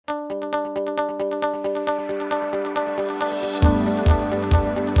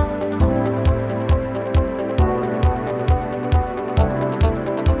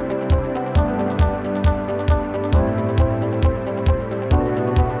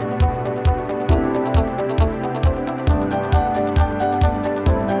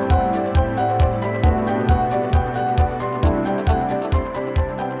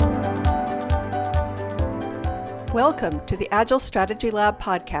Welcome to the Agile Strategy Lab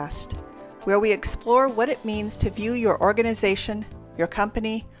podcast, where we explore what it means to view your organization, your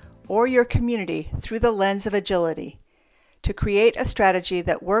company, or your community through the lens of agility, to create a strategy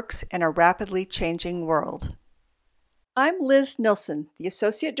that works in a rapidly changing world. I'm Liz Nilsson, the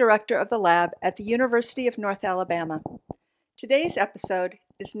Associate Director of the lab at the University of North Alabama. Today's episode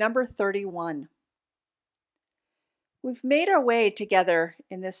is number 31. We've made our way together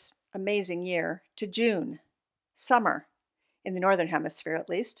in this amazing year to June, summer, in the Northern Hemisphere at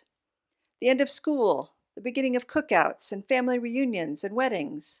least, the end of school, the beginning of cookouts and family reunions and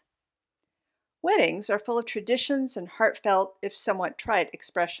weddings. Weddings are full of traditions and heartfelt, if somewhat trite,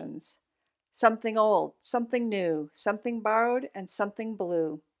 expressions. Something old, something new, something borrowed, and something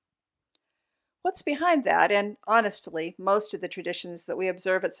blue. What's behind that, and honestly, most of the traditions that we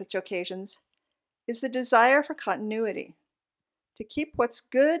observe at such occasions, is the desire for continuity, to keep what's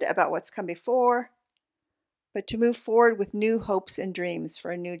good about what's come before, but to move forward with new hopes and dreams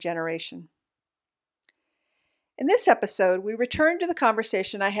for a new generation. In this episode, we return to the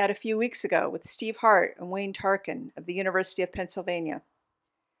conversation I had a few weeks ago with Steve Hart and Wayne Tarken of the University of Pennsylvania.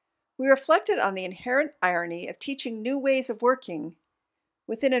 We reflected on the inherent irony of teaching new ways of working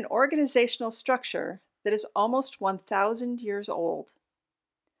within an organizational structure that is almost 1,000 years old.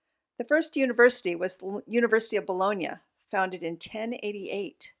 The first university was the University of Bologna, founded in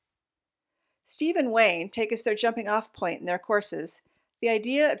 1088. Steve and Wayne take as their jumping off point in their courses the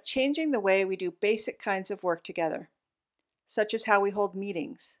idea of changing the way we do basic kinds of work together, such as how we hold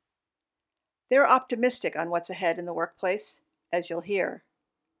meetings. They're optimistic on what's ahead in the workplace, as you'll hear,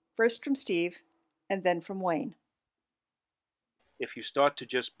 first from Steve and then from Wayne. If you start to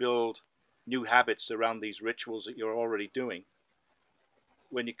just build new habits around these rituals that you're already doing,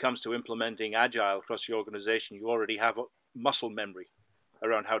 when it comes to implementing Agile across your organization, you already have a muscle memory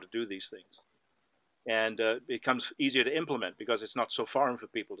around how to do these things. And it becomes easier to implement because it's not so foreign for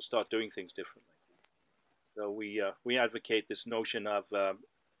people to start doing things differently. So we advocate this notion of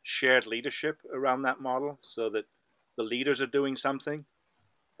shared leadership around that model, so that the leaders are doing something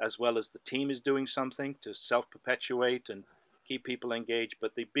as well as the team is doing something to self-perpetuate and keep people engaged.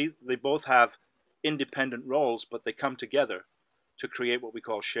 But they both have independent roles, but they come together to create what we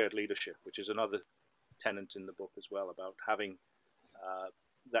call shared leadership, which is another tenet in the book as well, about having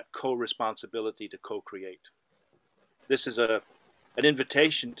that co-responsibility to co-create. This is an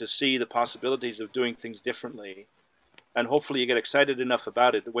invitation to see the possibilities of doing things differently, and hopefully you get excited enough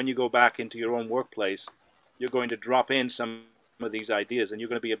about it that when you go back into your own workplace, you're going to drop in some of these ideas and you're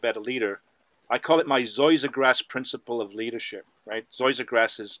going to be a better leader. I call it my Zoysigrass principle of leadership, right?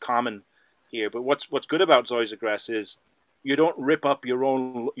 Zoysigrass is common here, but what's good about Zoysigrass is you don't rip up your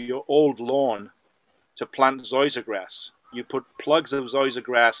old lawn to plant Zoysigrass. You put plugs of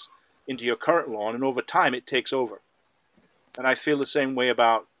Zoysigrass into your current lawn, and over time it takes over. And I feel the same way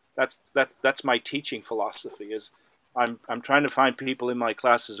about that's my teaching philosophy. Is I'm trying to find people in my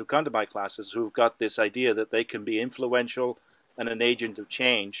classes who come to my classes who've got this idea that they can be influential and an agent of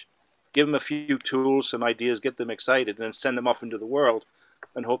change. Give them a few tools, some ideas, get them excited, and then send them off into the world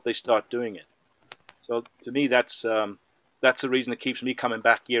and hope they start doing it. So to me, that's the reason it keeps me coming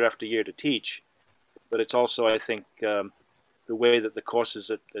back year after year to teach. But it's also, I think, the way that the courses,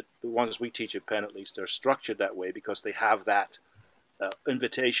 that the ones we teach at Penn at least, are structured that way because they have that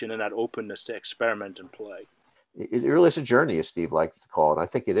invitation and that openness to experiment and play. It really is a journey, as Steve likes to call it. I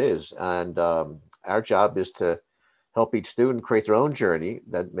think it is. And our job is to help each student create their own journey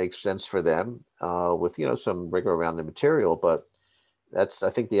that makes sense for them with, some rigor around the material. But I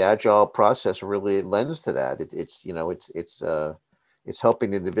think the Agile process really lends to that. It's helping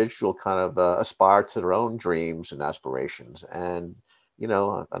the individual kind of aspire to their own dreams and aspirations. And, I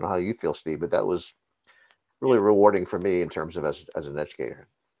don't know how you feel, Steve, but that was really rewarding for me in terms of as an educator.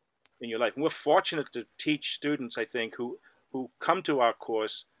 In your life. And we're fortunate to teach students, I think, who come to our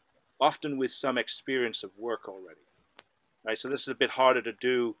course often with some experience of work already. Right? So this is a bit harder to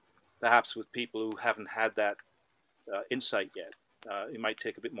do, perhaps, with people who haven't had that insight yet. It might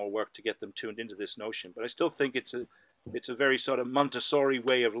take a bit more work to get them tuned into this notion. But I still think it's a very sort of Montessori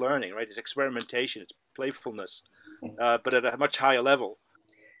way of learning, right? It's experimentation, it's playfulness, but at a much higher level.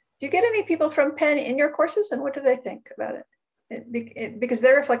 Do you get any people from Penn in your courses, and what do they think about it? Because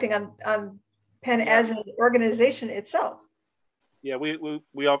they're reflecting on Penn as an organization itself. Yeah, we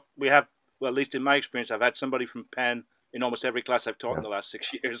have, well, at least in my experience, I've had somebody from Penn in almost every class I've taught in the last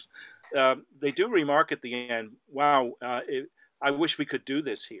 6 years. They do remark at the end, wow, I wish we could do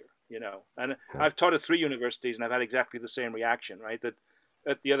this here, And I've taught at 3 universities and I've had exactly the same reaction, right? That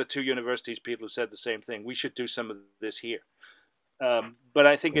at the other 2 universities, people have said the same thing. We should do some of this here. But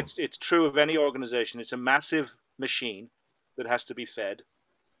I think it's true of any organization. It's a massive machine that has to be fed,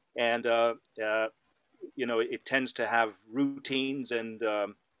 and it tends to have routines and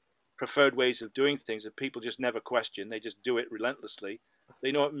preferred ways of doing things that people just never question. They just do it relentlessly.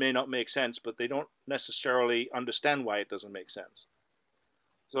 They know it may not make sense, but they don't necessarily understand why it doesn't make sense.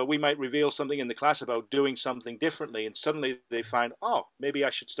 So we might reveal something in the class about doing something differently, and suddenly they find, oh, maybe I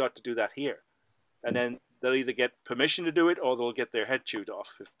should start to do that here. And then they'll either get permission to do it or they'll get their head chewed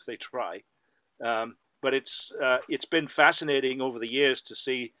off if they try. But it's been fascinating over the years to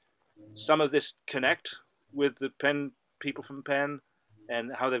see some of this connect with the Penn people from Penn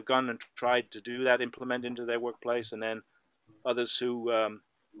and how they've gone and tried to do that, implement into their workplace, and then others who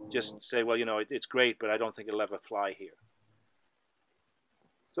just say, well, it's great, but I don't think it'll ever fly here.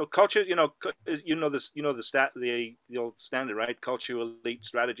 So culture, the old standard, right? Culture will eat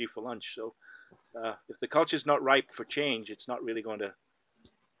strategy for lunch. So if the culture is not ripe for change, it's not really going to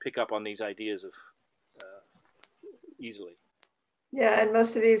pick up on these ideas of easily. Yeah, and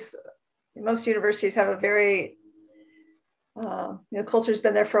most universities have a very culture's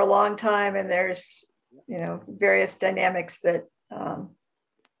been there for a long time, and there's various dynamics that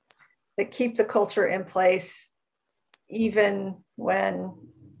keep the culture in place, even when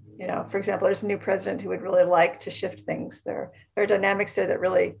for example, there's a new president who would really like to shift things. There are dynamics there that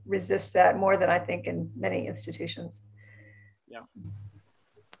really resist that more than I think in many institutions.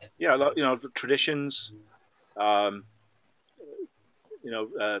 Yeah, traditions,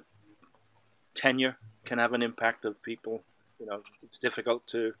 tenure can have an impact of people. It's difficult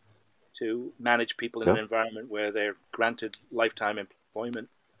to manage people in an environment where they're granted lifetime employment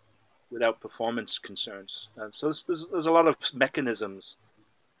without performance concerns. So there's a lot of mechanisms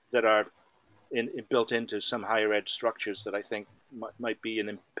that are built into some higher ed structures that I think might be an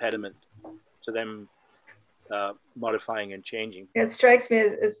impediment to them modifying and changing. It strikes me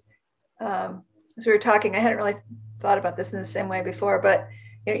as we were talking, I hadn't really thought about this in the same way before, but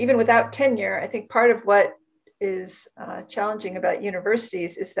even without tenure, I think part of what is challenging about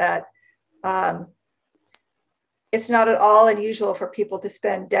universities is that it's not at all unusual for people to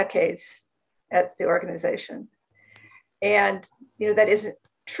spend decades at the organization. And that isn't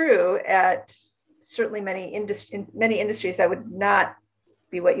true at certainly many industries. That would not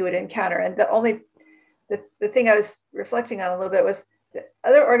be what you would encounter. And the thing I was reflecting on a little bit was the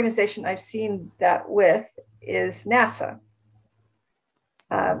other organization I've seen that with is NASA,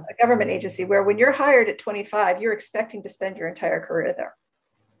 a government agency where when you're hired at 25, you're expecting to spend your entire career there,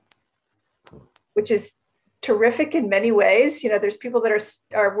 which is terrific in many ways. There's people that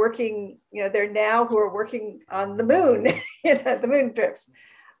are working, they're now who are working on the moon, the moon trips.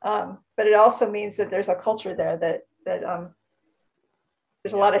 But it also means that there's a culture there that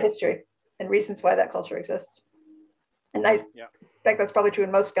there's a lot of history and reasons why that culture exists. And in fact, that's probably true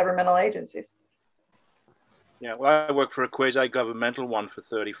in most governmental agencies. Yeah, well, I worked for a quasi-governmental one for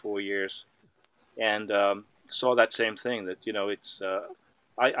 34 years and saw that same thing, that, it's...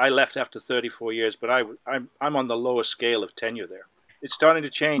 I left after 34 years, but I'm on the lowest scale of tenure there. It's starting to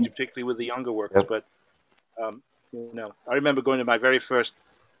change, particularly with the younger workers. But I remember going to my very first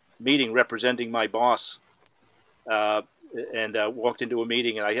meeting representing my boss, and walked into a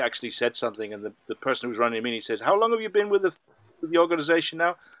meeting, and I actually said something, and the person who was running the meeting says, "How long have you been with the organization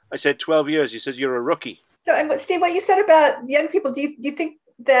now?" I said, 12 years. He says, "You're a rookie." So, and Steve, what you said about young people, do you think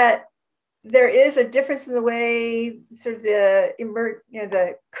that there is a difference in the way sort of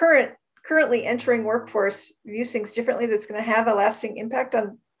the currently entering workforce views things differently that's going to have a lasting impact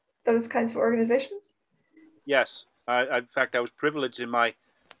on those kinds of organizations? Yes. In fact, I was privileged in my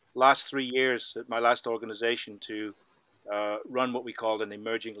last 3 years at my last organization to run what we called an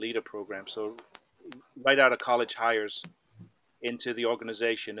emerging leader program. So right out of college hires into the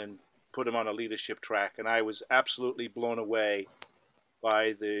organization and put them on a leadership track. And I was absolutely blown away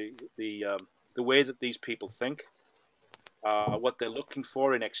by the way that these people think, what they're looking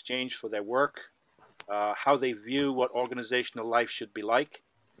for in exchange for their work, how they view what organizational life should be like,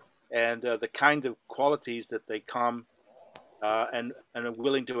 and the kind of qualities that they come and are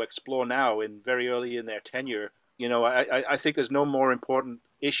willing to explore now in very early in their tenure. I think there's no more important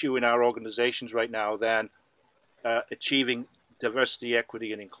issue in our organizations right now than achieving diversity,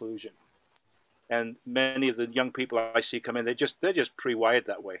 equity, and inclusion. And many of the young people I see come in, they're just pre-wired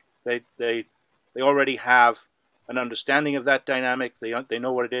that way. They already have an understanding of that dynamic. They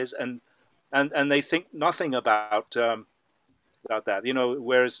know what it is, and they think nothing about that.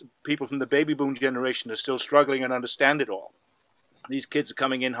 Whereas people from the baby boom generation are still struggling and understand it all. These kids are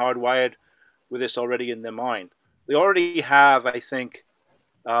coming in hardwired with this already in their mind. They already have, I think,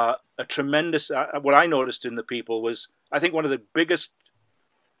 a tremendous. What I noticed in the people was, I think, one of the biggest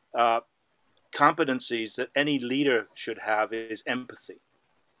competencies that any leader should have is empathy.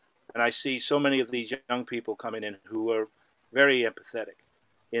 And I see so many of these young people coming in who are very empathetic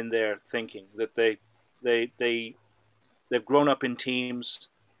in their thinking, that they they've grown up in teams,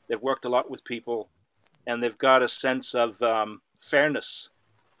 they've worked a lot with people, and they've got a sense of fairness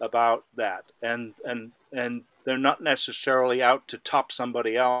about that, and they're not necessarily out to top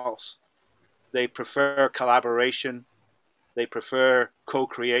somebody else. They prefer collaboration, they prefer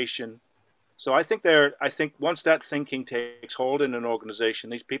co-creation. So I think once that thinking takes hold in an organization,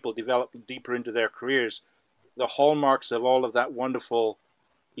 these people develop deeper into their careers. The hallmarks of all of that wonderful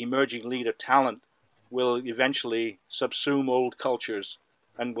emerging leader talent will eventually subsume old cultures,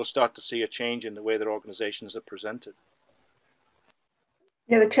 and we'll start to see a change in the way that organizations are presented.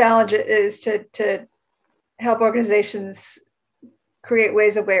 Yeah, the challenge is to help organizations create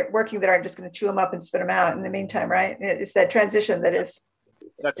ways of working that aren't just going to chew them up and spit them out in the meantime, right? It's that transition that is.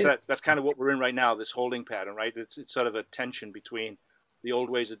 That's kind of what we're in right now, this holding pattern, right? It's sort of a tension between the old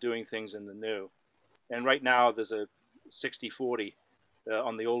ways of doing things and the new. And right now there's a 60-40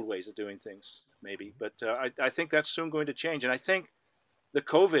 on the old ways of doing things, maybe. But I think that's soon going to change. And I think the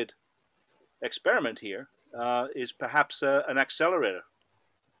COVID experiment here is perhaps an accelerator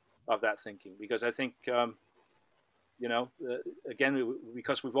of that thinking, because I think, again,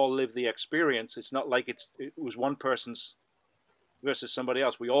 because we've all lived the experience, it's not like it was one person's versus somebody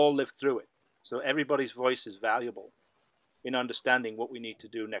else. We all lived through it. So everybody's voice is valuable in understanding what we need to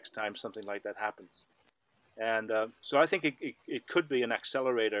do next time something like that happens. And so I think it could be an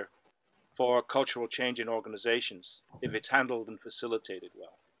accelerator for cultural change in organizations if it's handled and facilitated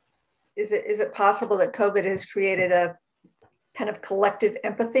well. Is it possible that COVID has created a kind of collective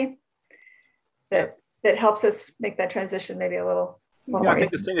empathy that helps us make that transition maybe a little more? Yeah, I think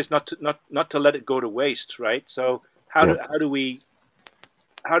the thing is not to let it go to waste, right? So how do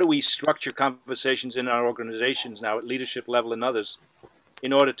we structure conversations in our organizations now at leadership level and others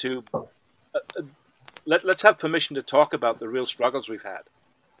in order to let's have permission to talk about the real struggles we've had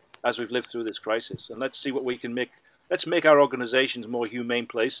as we've lived through this crisis, and let's see what we can make. Let's make our organizations more humane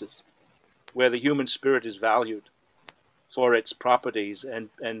places where the human spirit is valued for its properties, and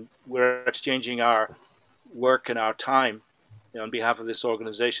we're exchanging our work and our time on behalf of this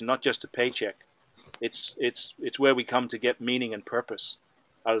organization, not just a paycheck. It's where we come to get meaning and purpose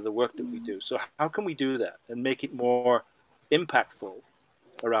out of the work that we do. So how can we do that and make it more impactful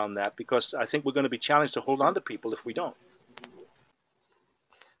around that? Because I think we're going to be challenged to hold on to people if we don't.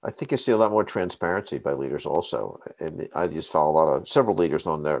 I think you see a lot more transparency by leaders also. And I just follow several leaders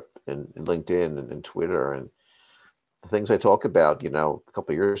on there in LinkedIn and Twitter, and the things I talk about, a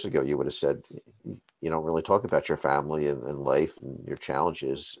couple of years ago, you would have said, you don't really talk about your family and life and your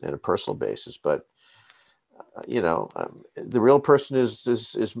challenges in a personal basis. But, the real person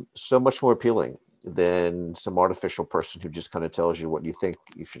is so much more appealing than some artificial person who just kind of tells you what you think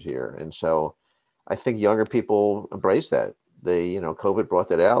you should hear. And so I think younger people embrace that. COVID brought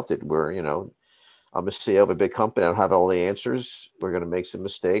that out, that I'm a CEO of a big company. I don't have all the answers. We're going to make some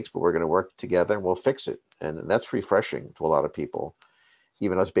mistakes, but we're going to work together and we'll fix it. And that's refreshing to a lot of people,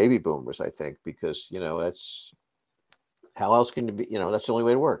 even us baby boomers, I think, because, that's how else can you be, that's the only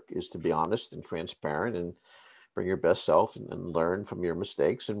way to work, is to be honest and transparent and bring your best self and learn from your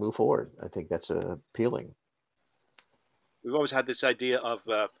mistakes and move forward. I think that's appealing. We've always had this idea of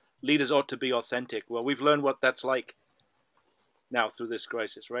leaders ought to be authentic. Well, we've learned what that's like now through this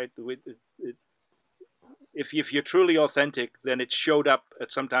crisis, right? If you're truly authentic, then it showed up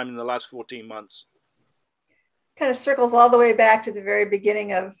at some time in the last 14 months. Kind of circles all the way back to the very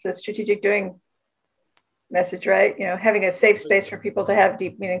beginning of the strategic doing message, right? Having a safe space for people to have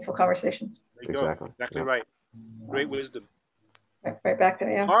deep, meaningful conversations. Exactly right. Great wisdom. Right back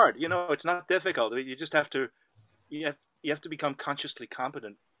there, yeah. Hard, it's not difficult. You just have to, you have to become consciously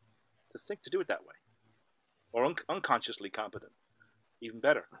competent to do it that way, or unconsciously competent, even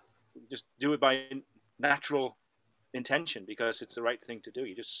better. Just do it by natural intention because it's the right thing to do.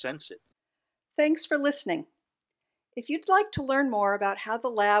 You just sense it. Thanks for listening. If you'd like to learn more about how the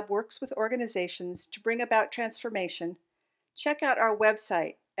lab works with organizations to bring about transformation, check out our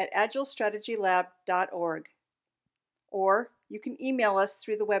website at agilestrategylab.org. Or you can email us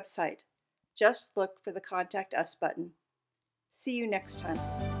through the website. Just look for the Contact Us button. See you next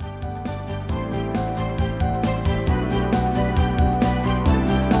time.